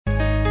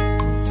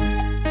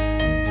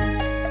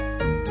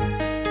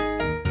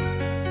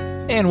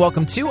And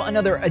welcome to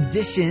another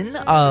edition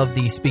of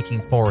the Speaking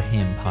for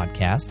Him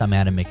podcast. I'm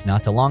Adam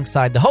McNutt,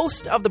 alongside the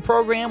host of the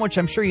program, which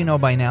I'm sure you know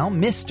by now,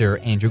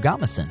 Mr. Andrew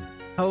Gomison.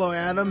 Hello,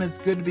 Adam. It's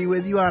good to be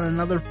with you on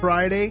another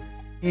Friday.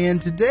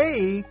 And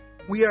today,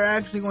 we are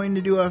actually going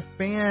to do a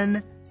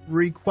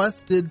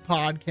fan-requested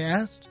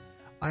podcast.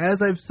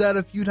 As I've said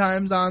a few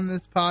times on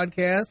this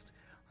podcast,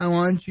 I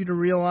want you to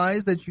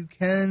realize that you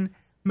can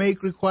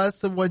make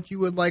requests of what you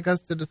would like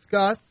us to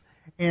discuss.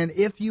 And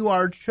if you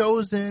are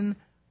chosen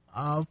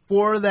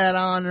for that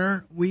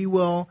honor, we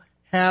will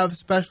have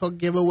special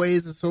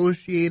giveaways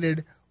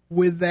associated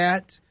with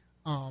that.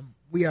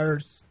 We are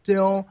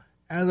still,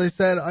 as I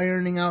said,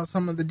 ironing out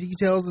some of the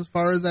details as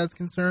far as that's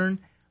concerned,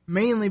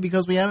 mainly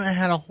because we haven't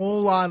had a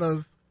whole lot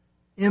of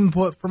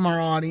input from our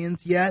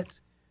audience yet,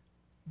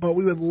 but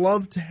we would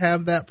love to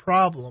have that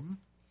problem.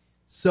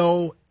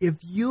 So if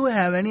you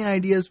have any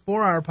ideas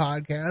for our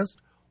podcast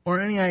or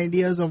any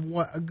ideas of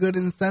what a good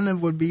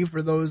incentive would be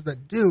for those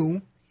that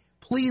do,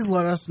 please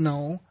let us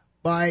know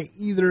by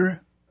either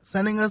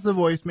sending us a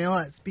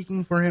voicemail at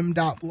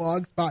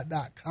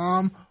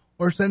speakingforhim.blogspot.com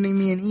or sending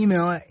me an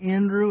email at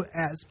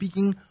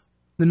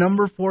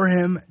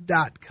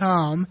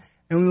andrew@speakingforhim.com,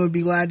 and we would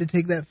be glad to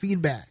take that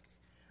feedback.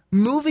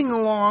 Moving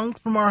along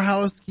from our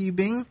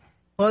housekeeping,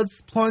 let's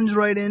plunge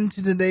right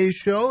into today's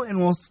show, and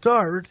we'll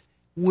start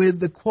with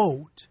the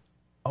quote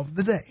of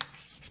the day.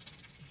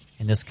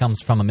 And this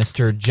comes from a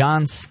Mr.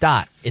 John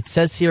Stott. It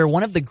says here,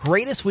 one of the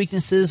greatest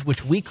weaknesses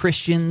which we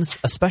Christians,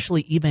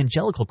 especially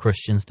evangelical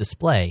Christians,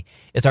 display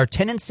is our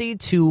tendency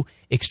to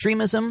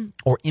extremism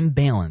or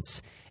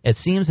imbalance. It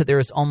seems that there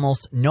is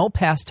almost no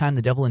pastime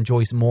the devil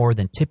enjoys more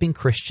than tipping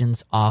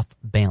Christians off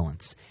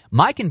balance.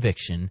 My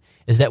conviction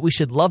is that we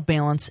should love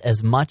balance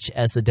as much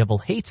as the devil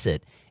hates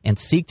it and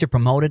seek to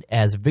promote it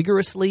as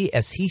vigorously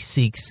as he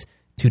seeks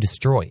to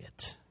destroy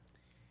it.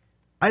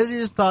 I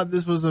just thought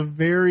this was a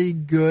very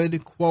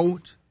good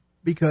quote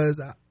because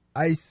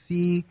I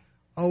see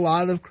a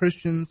lot of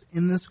Christians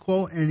in this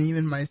quote, and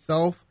even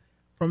myself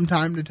from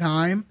time to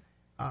time,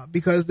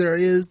 because there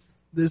is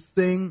this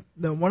thing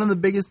that one of the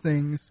biggest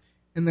things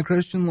in the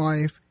Christian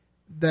life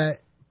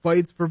that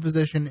fights for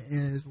position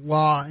is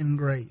law and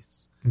grace.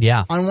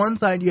 Yeah. On one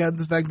side, you have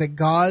the fact that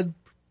God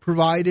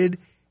provided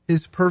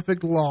his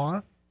perfect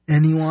law,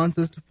 and he wants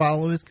us to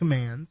follow his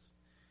commands.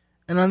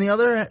 And on the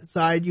other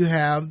side, you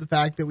have the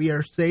fact that we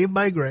are saved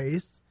by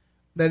grace,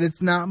 that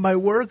it's not by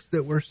works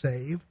that we're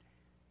saved,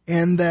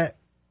 and that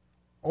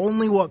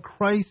only what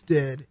Christ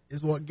did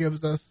is what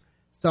gives us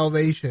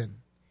salvation.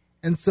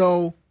 And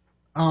so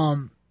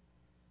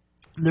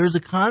there's a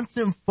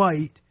constant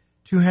fight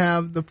to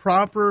have the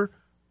proper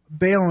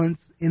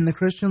balance in the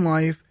Christian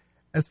life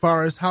as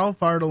far as how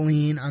far to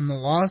lean on the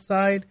law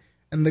side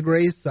and the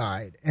grace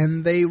side.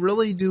 And they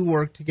really do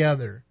work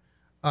together.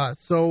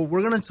 So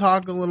we're going to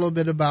talk a little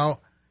bit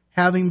about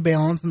having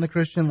balance in the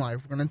Christian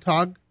life. We're going to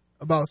talk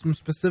about some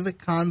specific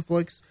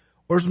conflicts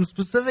or some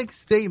specific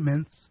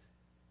statements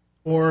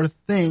or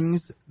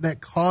things that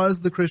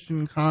cause the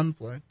Christian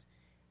conflict.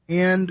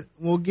 And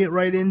we'll get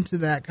right into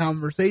that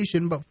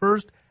conversation. But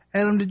first,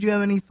 Adam, did you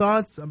have any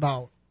thoughts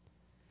about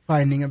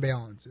finding a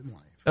balance in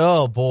life?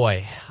 Oh,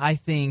 boy. I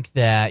think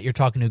that you're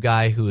talking to a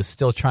guy who is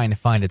still trying to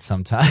find it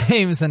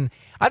sometimes. And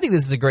I think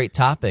this is a great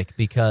topic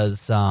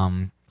because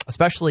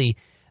especially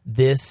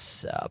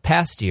this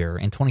past year,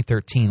 in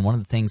 2013, one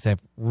of the things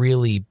I've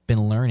really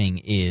been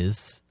learning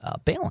is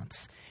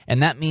balance.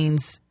 And that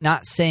means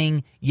not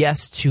saying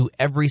yes to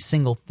every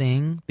single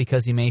thing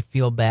because you may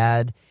feel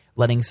bad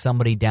letting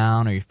somebody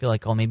down, or you feel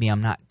like, oh, maybe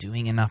I'm not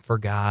doing enough for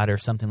God or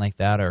something like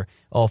that, or,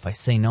 oh, if I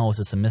say no, is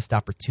this a missed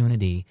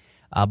opportunity?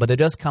 But there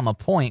does come a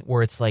point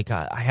where it's like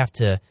I have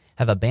to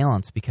have a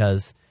balance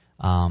because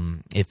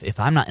if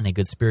I'm not in a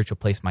good spiritual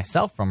place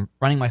myself from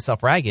running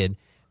myself ragged,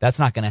 that's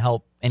not going to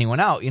help anyone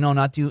out,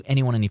 not do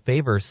anyone any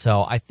favors.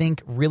 So I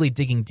think really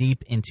digging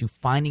deep into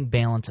finding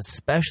balance,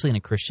 especially in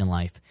a Christian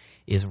life,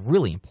 is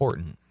really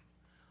important.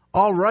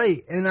 All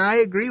right. And I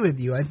agree with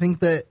you. I think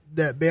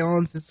that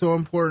balance is so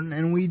important.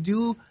 And we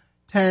do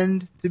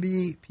tend to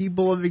be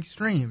people of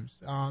extremes.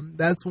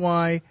 That's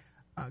why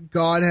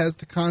God has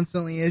to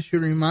constantly issue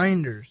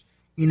reminders.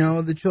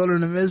 The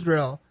children of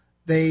Israel,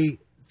 they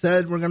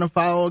said we're going to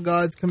follow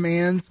God's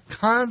commands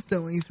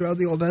constantly throughout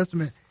the Old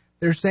Testament.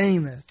 They're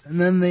saying this, and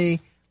then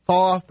they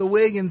fall off the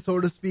wagon, so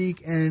to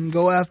speak, and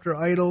go after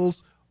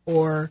idols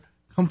or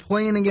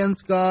complain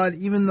against God,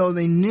 even though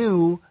they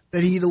knew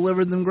that he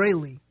delivered them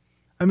greatly.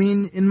 I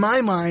mean, in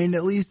my mind,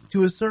 at least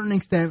to a certain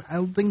extent,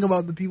 I think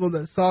about the people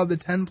that saw the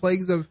 10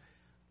 plagues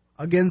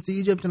against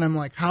Egypt, and I'm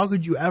like, how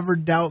could you ever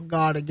doubt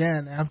God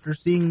again after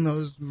seeing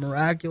those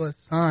miraculous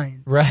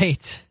signs?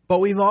 Right.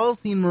 But we've all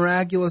seen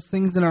miraculous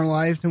things in our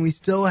lives, and we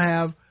still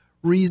have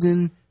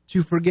reason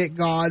to forget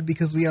God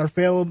because we are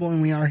fallible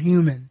and we are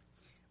human.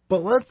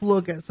 But let's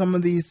look at some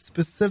of these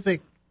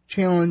specific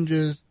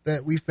challenges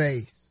that we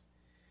face.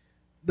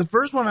 The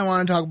first one I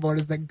want to talk about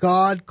is that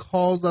God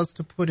calls us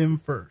to put him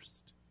first.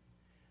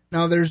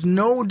 Now, there's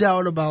no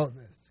doubt about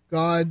this.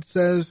 God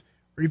says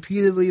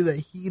repeatedly that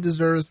he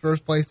deserves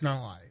first place in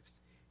our lives.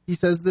 He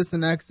says this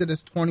in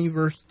Exodus 20,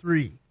 verse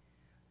 3.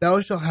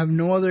 Thou shalt have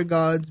no other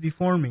gods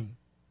before me.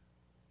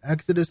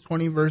 Exodus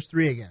 20, verse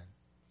 3 again.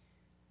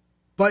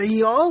 But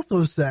he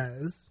also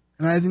says,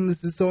 and I think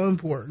this is so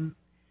important,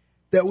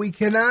 that we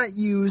cannot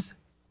use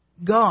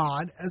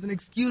God as an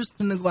excuse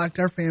to neglect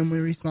our family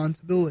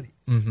responsibilities.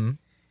 Mm-hmm.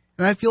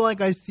 And I feel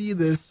like I see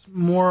this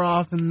more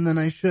often than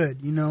I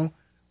should. You know,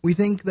 we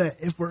think that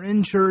if we're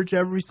in church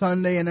every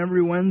Sunday and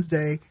every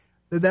Wednesday,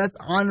 that's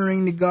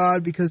honoring to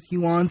God because he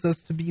wants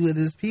us to be with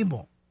his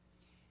people.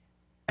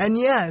 And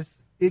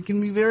yes, it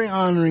can be very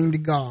honoring to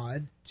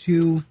God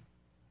to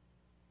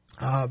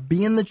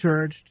be in the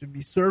church, to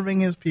be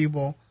serving his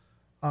people,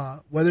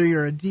 whether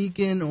you're a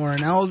deacon or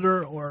an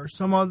elder or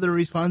some other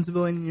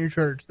responsibility in your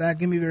church. That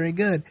can be very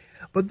good.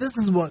 But this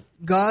is what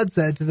God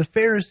said to the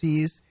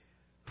Pharisees,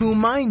 who,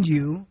 mind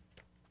you,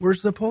 were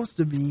supposed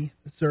to be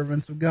the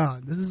servants of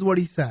God. This is what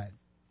he said.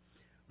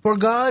 For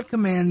God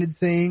commanded,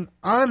 saying,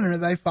 Honor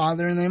thy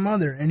father and thy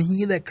mother, and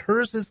he that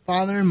curses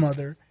father and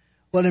mother,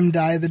 let him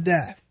die the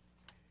death.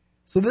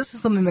 So this is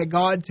something that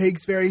God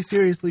takes very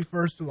seriously,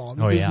 first of all.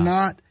 This is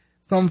not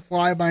some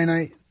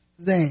fly-by-night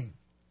saying.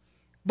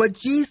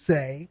 But ye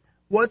say,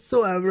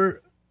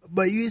 whosoever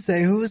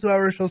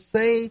shall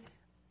say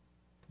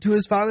to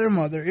his father and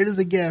mother, It is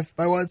a gift,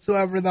 by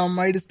whatsoever thou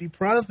mightest be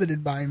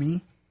profited by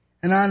me,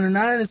 and honor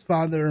not his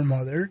father or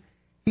mother,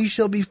 he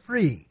shall be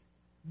free.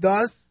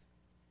 Thus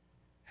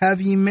have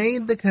ye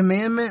made the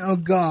commandment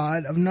of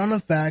God of none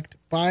effect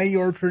by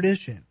your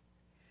tradition.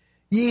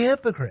 Ye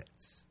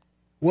hypocrites,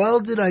 well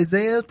did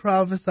Isaiah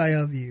prophesy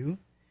of you,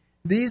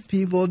 these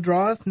people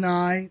draweth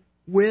nigh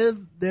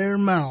with their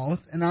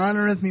mouth, and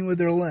honoreth me with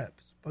their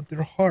lips, but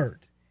their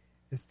heart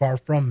is far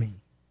from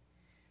me.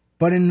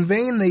 But in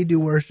vain they do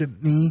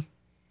worship me,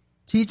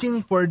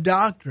 teaching for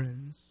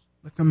doctrines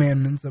the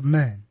commandments of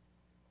men.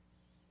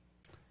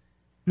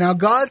 Now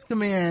God's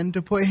command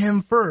to put him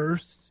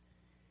first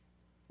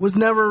was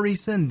never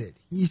rescinded.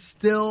 He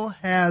still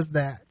has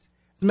that.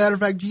 As a matter of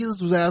fact, Jesus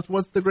was asked,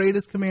 what's the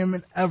greatest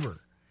commandment ever?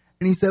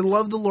 And he said,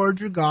 love the Lord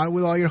your God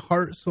with all your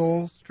heart,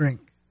 soul,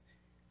 strength,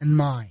 and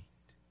mind.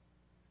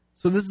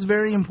 So this is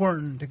very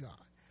important to God.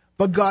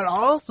 But God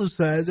also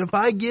says, if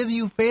I give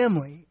you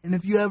family, and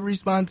if you have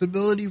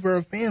responsibility for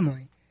a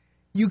family,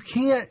 you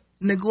can't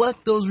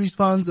neglect those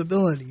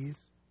responsibilities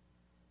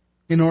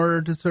in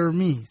order to serve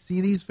me.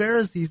 See, these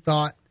Pharisees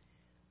thought,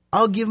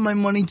 I'll give my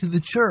money to the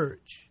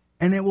church,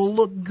 and it will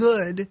look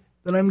good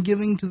that I'm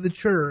giving to the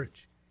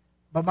church,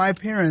 but my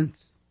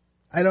parents,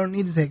 I don't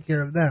need to take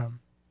care of them.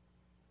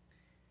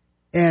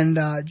 And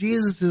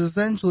Jesus is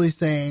essentially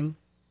saying,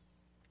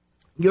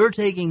 you're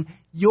taking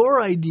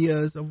your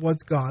ideas of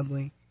what's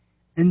godly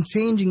and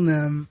changing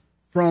them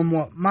from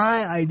what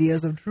my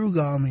ideas of true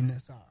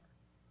godliness are.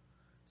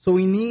 So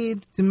we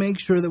need to make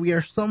sure that we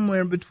are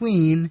somewhere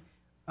between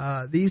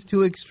these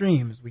two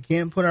extremes. We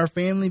can't put our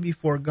family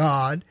before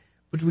God,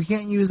 but we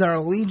can't use our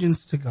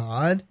allegiance to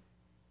God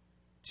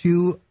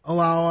to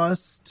allow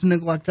us to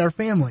neglect our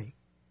family.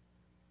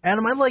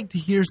 Adam, I'd like to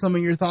hear some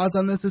of your thoughts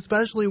on this,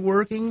 especially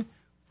working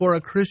for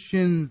a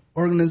Christian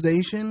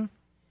organization.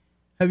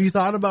 Have you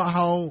thought about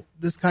how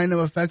this kind of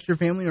affects your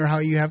family or how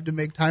you have to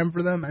make time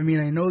for them? I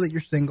mean, I know that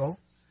you're single,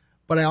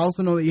 but I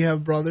also know that you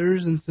have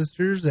brothers and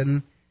sisters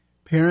and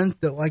parents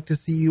that like to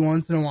see you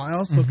once in a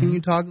while. So Can you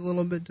talk a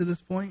little bit to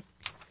this point?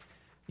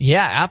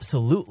 Yeah,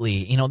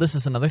 absolutely. You know, this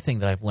is another thing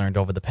that I've learned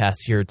over the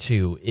past year or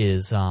two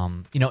is,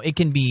 it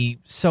can be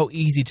so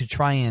easy to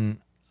try and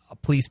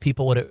please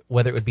people,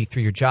 whether it would be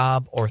through your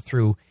job or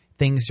through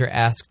things you're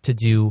asked to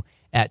do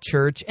at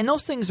church. And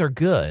those things are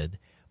good.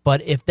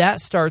 But if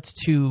that starts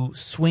to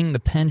swing the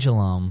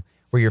pendulum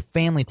where your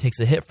family takes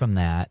a hit from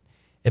that,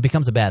 it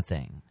becomes a bad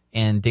thing.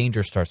 And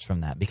danger starts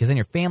from that because then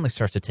your family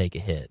starts to take a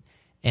hit.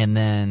 And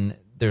then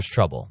there's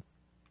trouble.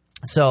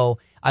 So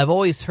I've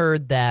always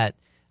heard that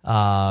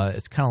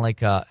it's kind of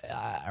like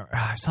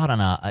I saw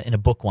it in a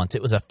book once.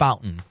 It was a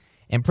fountain.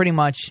 And pretty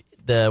much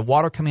the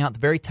water coming out at the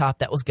very top,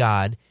 that was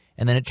God.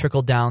 And then it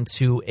trickled down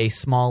to a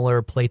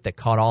smaller plate that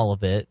caught all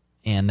of it.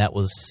 And that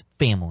was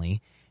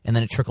family. And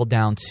then it trickled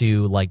down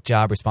to like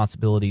job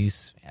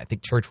responsibilities. I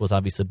think church was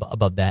obviously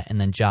above that, and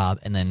then job,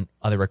 and then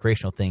other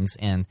recreational things.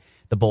 And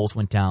the bowls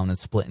went down and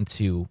split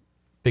into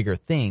bigger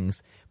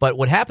things. But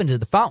what happened is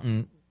the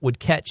fountain would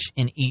catch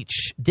in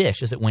each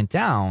dish as it went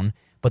down,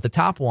 but the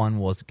top one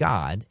was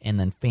God and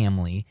then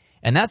family.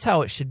 And that's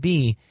how it should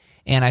be.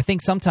 And I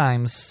think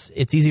sometimes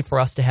it's easy for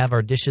us to have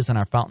our dishes and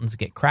our fountains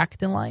get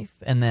cracked in life,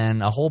 and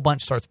then a whole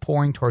bunch starts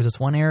pouring towards this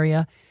one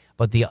area,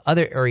 but the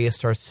other area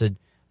starts to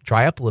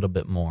dry up a little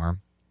bit more.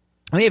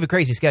 We have a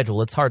crazy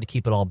schedule. It's hard to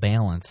keep it all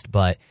balanced,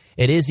 but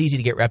it is easy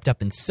to get wrapped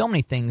up in so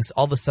many things.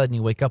 All of a sudden,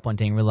 you wake up one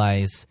day and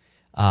realize,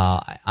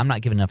 I'm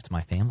not giving enough to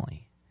my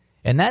family.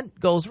 And that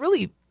goes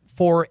really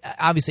for,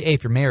 obviously,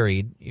 if you're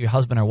married, your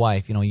husband or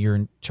wife, you're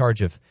in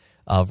charge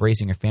of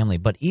raising your family.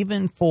 But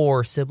even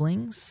for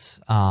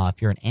siblings,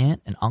 if you're an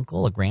aunt, an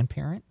uncle, a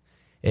grandparent,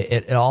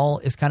 it all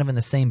is kind of in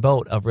the same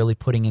boat of really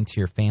putting into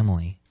your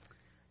family.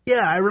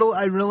 Yeah, I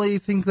really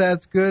think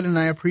that's good, and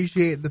I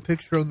appreciate the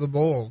picture of the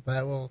bowls.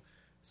 That will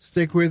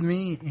stick with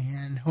me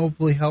and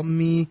hopefully help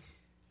me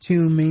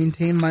to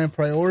maintain my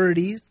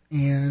priorities.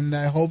 And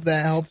I hope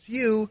that helps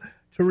you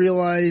to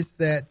realize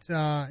that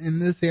in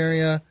this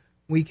area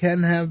we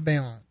can have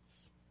balance.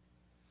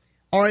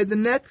 All right, the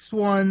next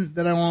one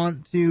that I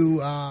want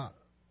to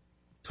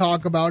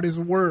talk about is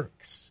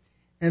works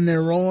and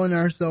their role in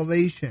our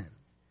salvation.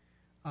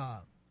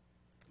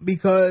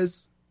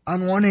 Because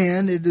on one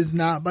hand, it is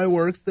not by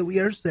works that we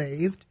are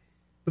saved.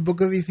 The book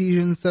of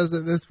Ephesians says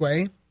it this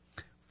way: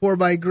 "For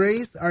by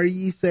grace are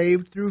ye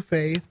saved through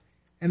faith,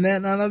 and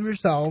that not of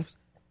yourselves.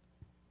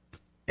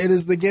 It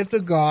is the gift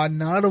of God,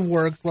 not of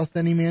works, lest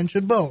any man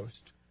should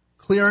boast."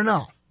 Clear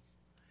enough.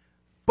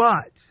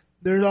 But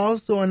there's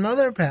also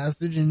another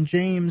passage in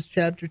James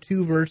chapter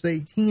 2, verse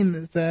 18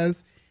 that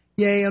says,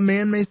 "Yea, a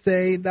man may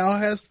say, Thou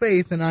hast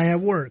faith, and I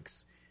have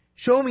works.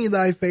 Show me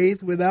thy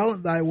faith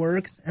without thy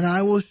works, and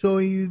I will show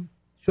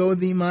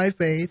thee my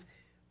faith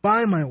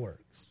by my works."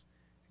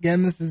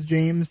 Again, this is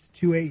James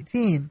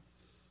 2:18.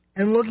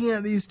 And looking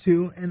at these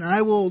two, and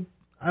I will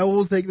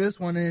take this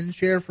one and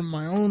share from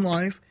my own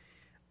life,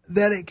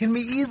 that it can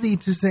be easy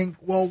to think,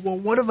 well,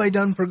 what have I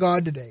done for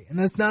God today? And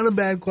that's not a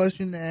bad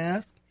question to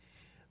ask,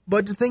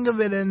 but to think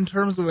of it in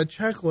terms of a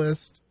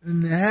checklist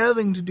and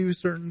having to do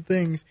certain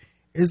things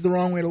is the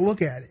wrong way to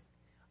look at it.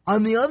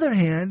 On the other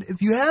hand,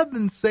 if you have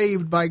been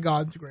saved by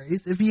God's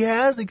grace, if He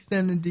has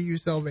extended to you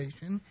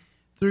salvation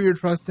through your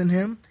trust in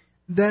Him,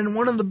 then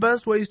one of the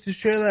best ways to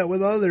share that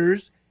with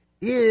others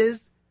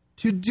is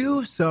to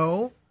do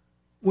so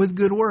with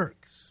good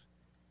works.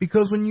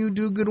 Because when you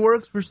do good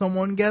works for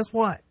someone, guess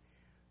what?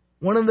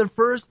 One of the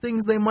first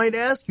things they might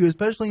ask you,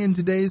 especially in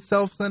today's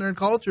self-centered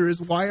culture,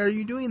 is, why are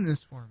you doing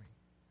this for me?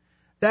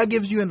 That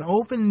gives you an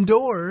open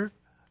door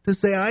to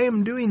say, I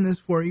am doing this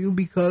for you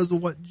because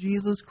of what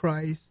Jesus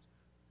Christ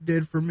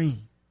did for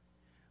me.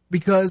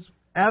 Because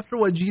after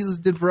what Jesus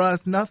did for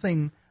us,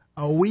 nothing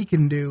we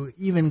can do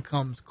even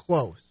comes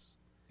close.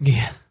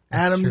 Yeah.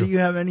 Adam, true. do you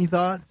have any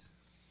thoughts?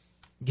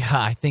 Yeah,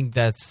 I think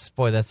that's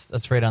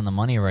right on the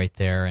money right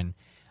there. And,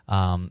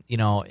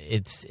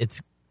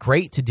 it's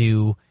great to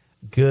do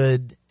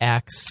good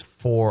acts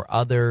for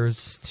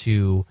others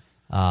to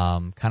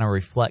kind of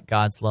reflect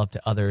God's love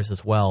to others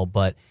as well.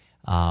 But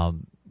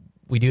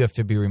we do have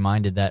to be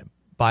reminded that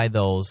by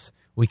those,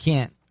 we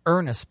can't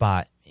earn a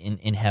spot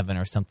in heaven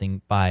or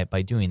something by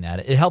doing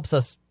that. It helps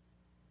us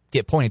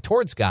get pointed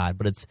towards God,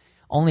 but it's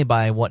only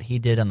by what He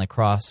did on the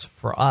cross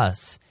for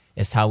us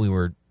is how we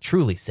were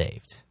truly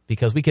saved.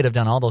 Because we could have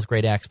done all those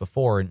great acts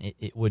before, and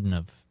it wouldn't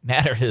have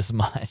mattered as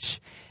much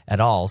at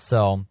all.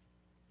 So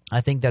I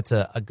think that's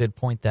a good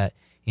point that,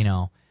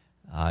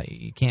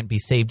 you can't be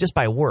saved just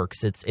by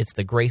works. It's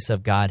the grace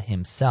of God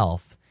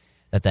Himself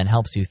that then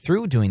helps you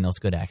through doing those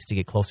good acts to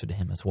get closer to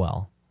Him as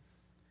well.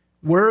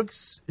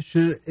 Works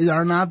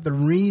are not the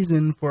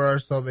reason for our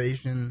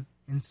salvation.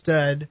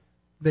 Instead,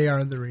 they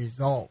are the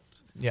result.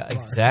 Yeah,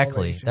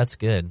 exactly. That's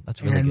good.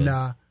 That's really good.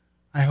 And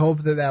I hope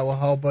that will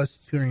help us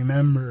to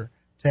remember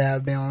to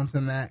have balance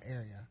in that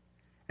area.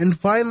 And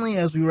finally,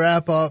 as we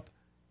wrap up,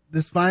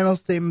 this final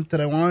statement that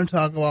I want to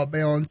talk about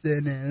balance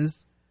in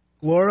is,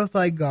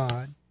 glorify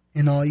God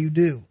in all you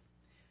do.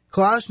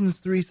 Colossians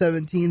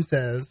 3:17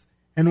 says,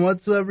 "And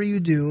whatsoever you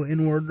do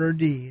in word or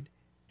deed,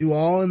 do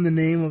all in the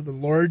name of the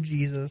Lord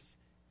Jesus,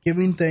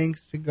 giving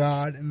thanks to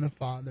God and the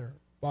Father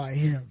by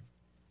Him."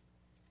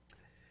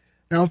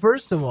 Now,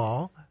 first of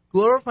all,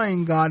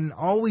 glorifying God in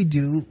all we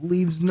do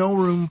leaves no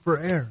room for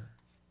error.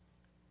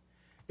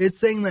 It's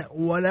saying that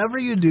whatever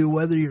you do,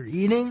 whether you're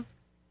eating,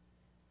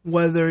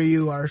 whether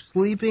you are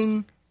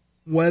sleeping,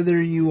 whether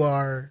you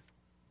are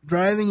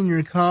driving in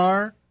your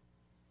car,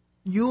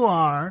 you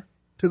are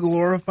to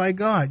glorify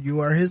God. You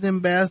are His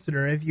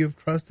ambassador if you have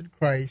trusted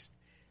Christ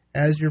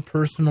as your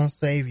personal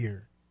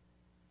Savior.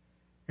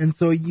 And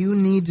so you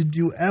need to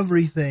do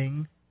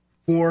everything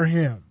for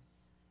Him.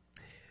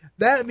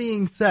 That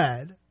being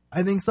said,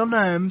 I think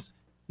sometimes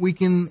we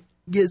can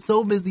get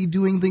so busy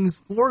doing things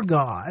for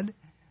God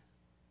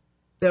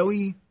that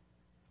we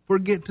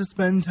forget to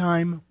spend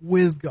time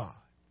with God.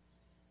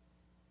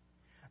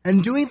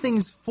 And doing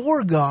things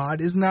for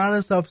God is not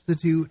a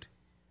substitute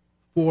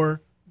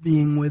for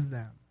being with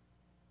them.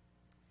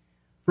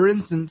 For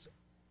instance,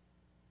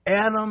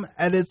 Adam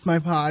edits my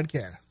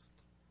podcast.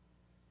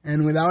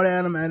 And without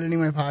Adam editing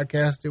my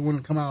podcast, it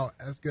wouldn't come out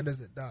as good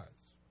as it does.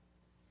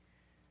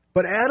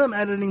 But Adam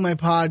editing my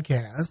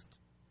podcast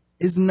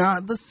is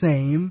not the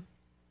same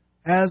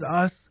as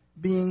us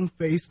being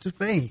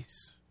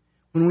face-to-face.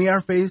 When we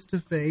are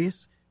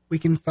face-to-face, we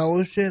can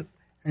fellowship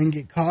and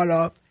get caught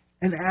up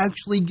and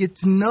actually get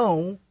to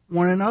know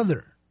one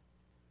another.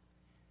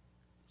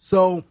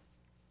 So,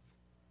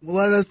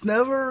 let us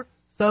never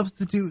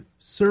substitute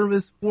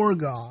service for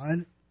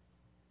God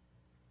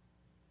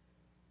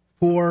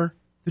for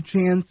the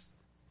chance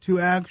to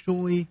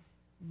actually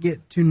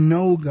get to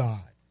know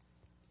God.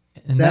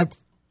 And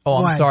that's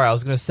I'm sorry. I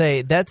was going to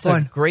say, that's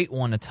a great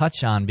one to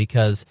touch on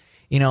because,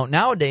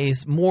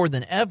 nowadays, more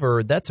than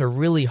ever, that's a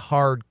really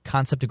hard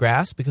concept to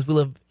grasp because we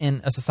live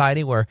in a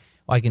society where,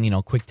 I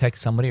can, quick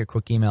text somebody or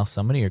quick email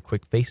somebody or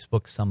quick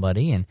Facebook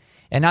somebody. And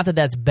not that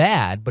that's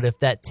bad, but if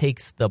that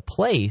takes the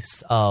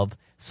place of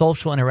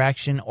social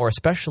interaction or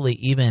especially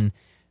even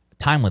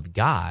time with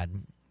God,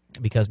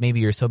 because maybe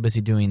you're so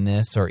busy doing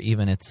this, or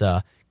even it's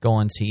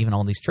going to even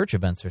all these church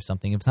events or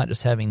something, if it's not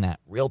just having that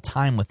real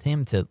time with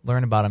Him to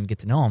learn about Him, get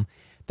to know Him,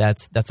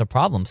 that's a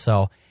problem.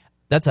 So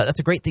that's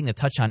a great thing to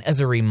touch on as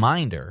a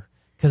reminder,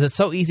 because it's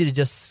so easy to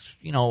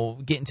just,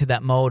 get into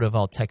that mode of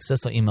I'll text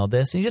this, I'll email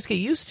this, and you just get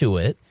used to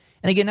it.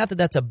 And again, not that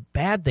that's a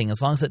bad thing,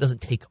 as long as it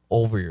doesn't take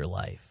over your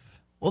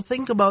life. Well,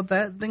 think about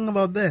that. Think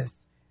about this.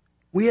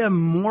 We have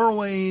more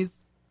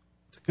ways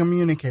to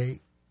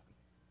communicate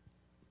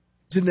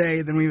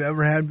today than we've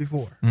ever had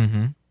before.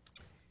 Mm-hmm.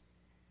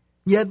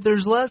 Yet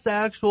there's less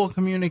actual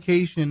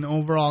communication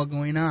overall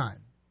going on.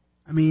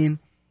 I mean,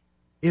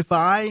 if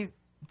I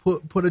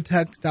put a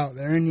text out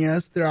there, and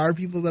yes, there are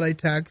people that I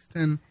text,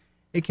 and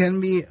it can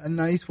be a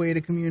nice way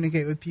to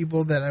communicate with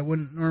people that I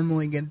wouldn't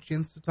normally get a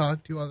chance to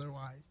talk to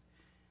otherwise.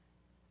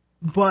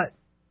 But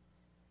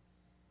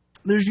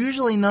there's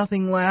usually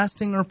nothing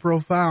lasting or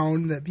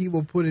profound that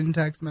people put in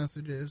text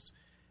messages.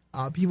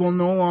 People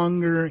no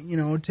longer,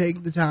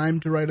 take the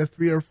time to write a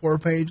 3 or 4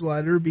 page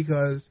letter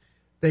because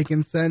they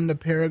can send a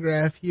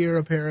paragraph here,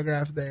 a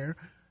paragraph there.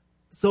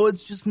 So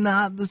it's just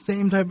not the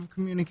same type of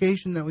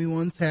communication that we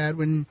once had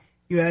when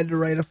you had to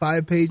write a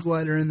 5-page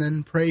letter and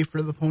then pray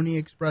for the Pony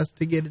Express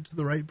to get it to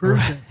the right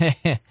person.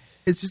 Right.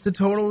 It's just a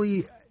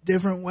totally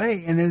different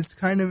way, and it's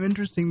kind of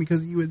interesting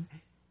because you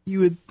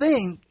would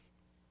think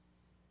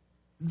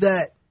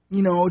that,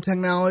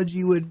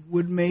 technology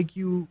would make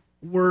you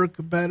work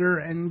better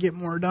and get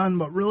more done,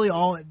 but really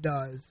all it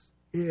does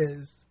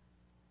is,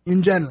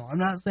 in general, I'm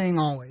not saying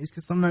always,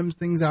 because sometimes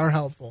things are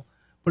helpful,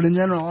 but in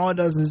general, all it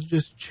does is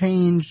just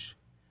change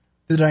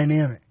the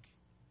dynamic.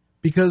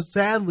 Because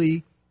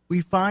sadly,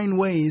 we find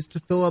ways to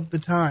fill up the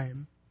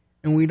time,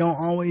 and we don't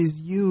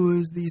always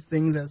use these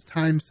things as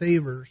time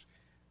savers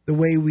the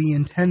way we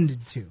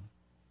intended to.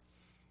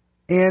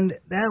 And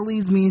that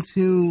leads me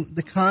to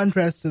the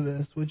contrast to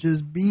this, which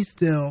is be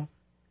still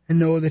and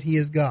know that He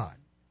is God.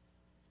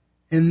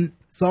 And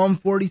Psalm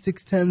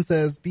 46:10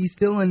 says, "Be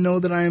still and know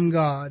that I am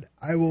God.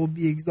 I will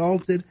be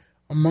exalted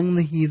among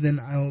the heathen.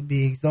 I will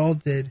be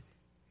exalted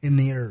in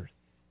the earth."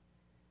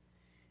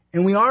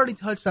 And we already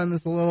touched on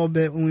this a little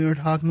bit when we were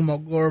talking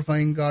about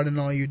glorifying God in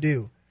all you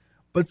do.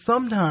 But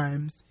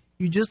sometimes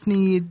you just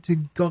need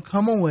to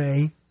come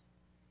away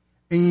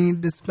and you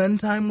need to spend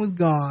time with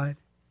God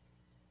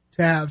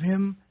to have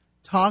Him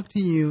talk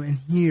to you and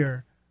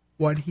hear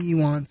what He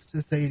wants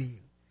to say to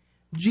you.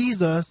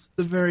 Jesus,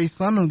 the very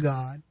Son of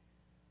God,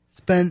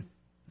 spent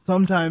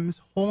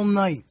sometimes whole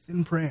nights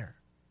in prayer.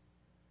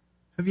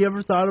 Have you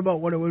ever thought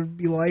about what it would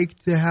be like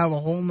to have a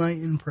whole night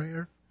in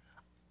prayer?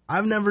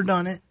 I've never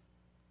done it.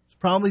 It's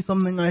probably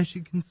something I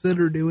should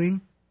consider doing.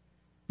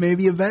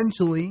 Maybe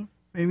eventually,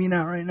 maybe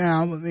not right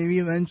now, but maybe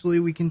eventually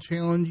we can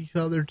challenge each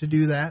other to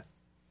do that.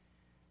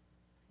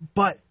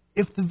 But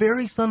if the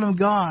very Son of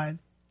God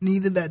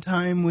needed that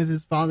time with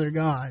His Father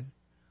God,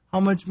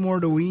 how much more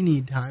do we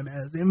need time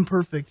as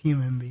imperfect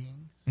human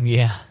beings?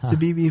 Yeah. To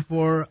be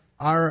before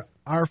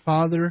our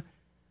Father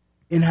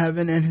in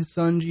heaven and His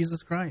Son,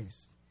 Jesus Christ.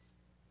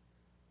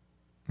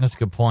 That's a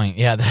good point.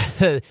 Yeah,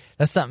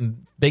 that's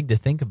something big to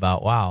think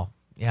about. Wow.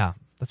 Yeah,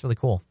 that's really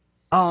cool.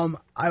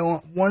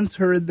 I once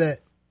heard that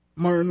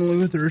Martin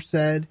Luther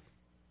said,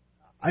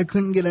 "I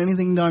couldn't get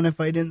anything done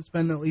if I didn't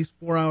spend at least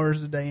 4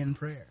 hours a day in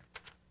prayer."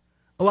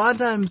 A lot of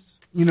times,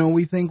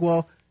 we think,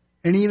 well,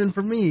 and even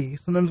for me,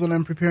 sometimes when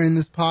I'm preparing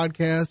this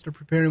podcast or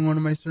preparing one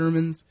of my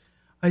sermons,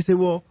 I say,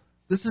 well,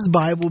 this is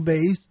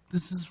Bible-based.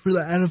 This is for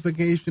the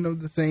edification of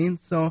the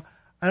saints, so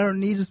I don't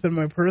need to spend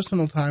my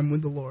personal time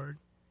with the Lord.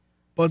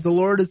 But the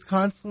Lord is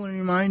constantly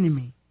reminding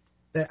me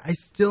that I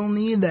still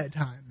need that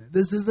time. That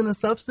this isn't a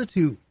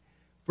substitute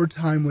for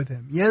time with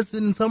Him. Yes,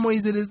 in some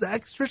ways it is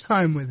extra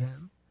time with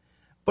Him,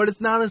 but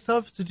it's not a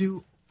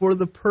substitute for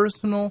the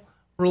personal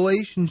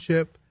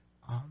relationship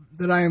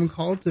that I am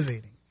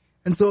cultivating.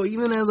 And so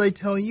even as I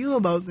tell you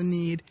about the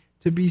need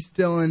to be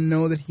still and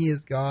know that He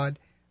is God,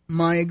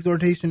 my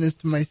exhortation is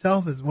to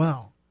myself as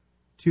well,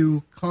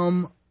 to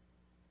come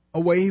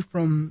away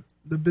from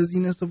the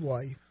busyness of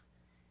life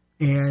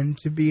and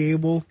to be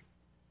able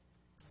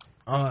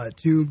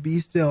to be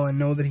still and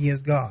know that He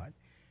is God.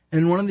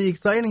 And one of the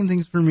exciting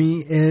things for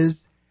me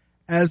is,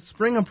 as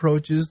spring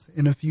approaches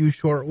in a few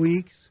short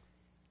weeks,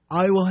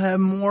 I will have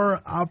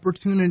more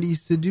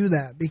opportunities to do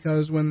that,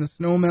 because when the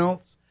snow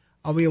melts,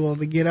 I'll be able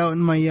to get out in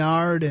my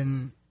yard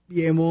and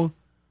be able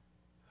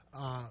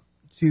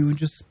to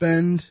just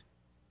spend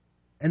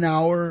an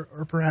hour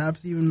or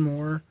perhaps even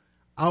more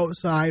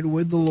outside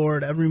with the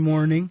Lord every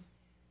morning.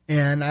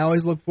 And I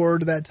always look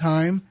forward to that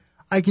time.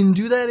 I can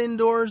do that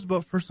indoors,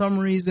 but for some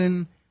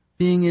reason,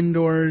 being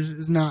indoors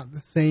is not the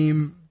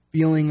same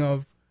feeling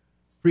of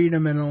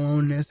freedom and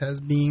aloneness as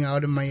being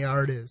out in my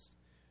yard is.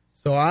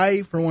 So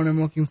I, for one, am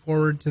looking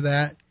forward to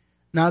that.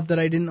 Not that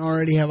I didn't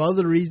already have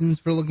other reasons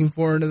for looking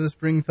forward to the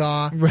spring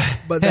thaw,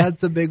 but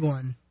that's a big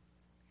one.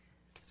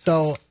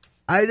 So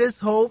I just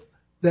hope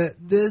that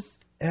this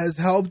has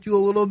helped you a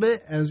little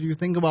bit as you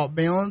think about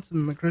balance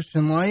in the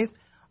Christian life.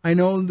 I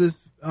know this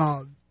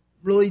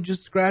really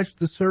just scratched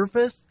the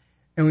surface,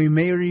 and we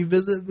may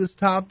revisit this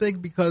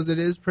topic because it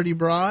is pretty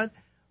broad,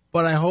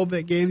 but I hope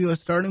it gave you a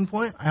starting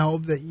point. I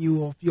hope that you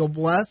will feel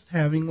blessed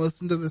having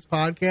listened to this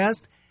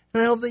podcast,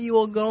 and I hope that you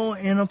will go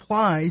and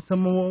apply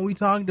some of what we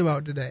talked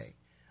about today.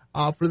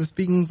 For the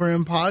Speaking for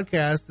Him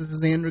podcast, this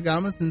is Andrew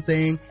Gomison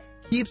saying,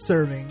 keep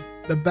serving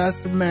the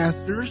best of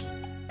masters.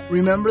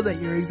 Remember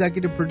that your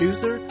executive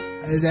producer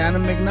is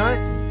Adam McNutt,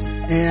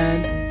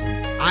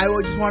 and I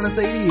would just want to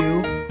say to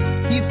you,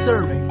 keep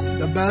serving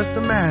the best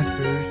of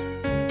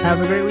masters. Have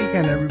a great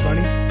weekend,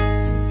 everybody.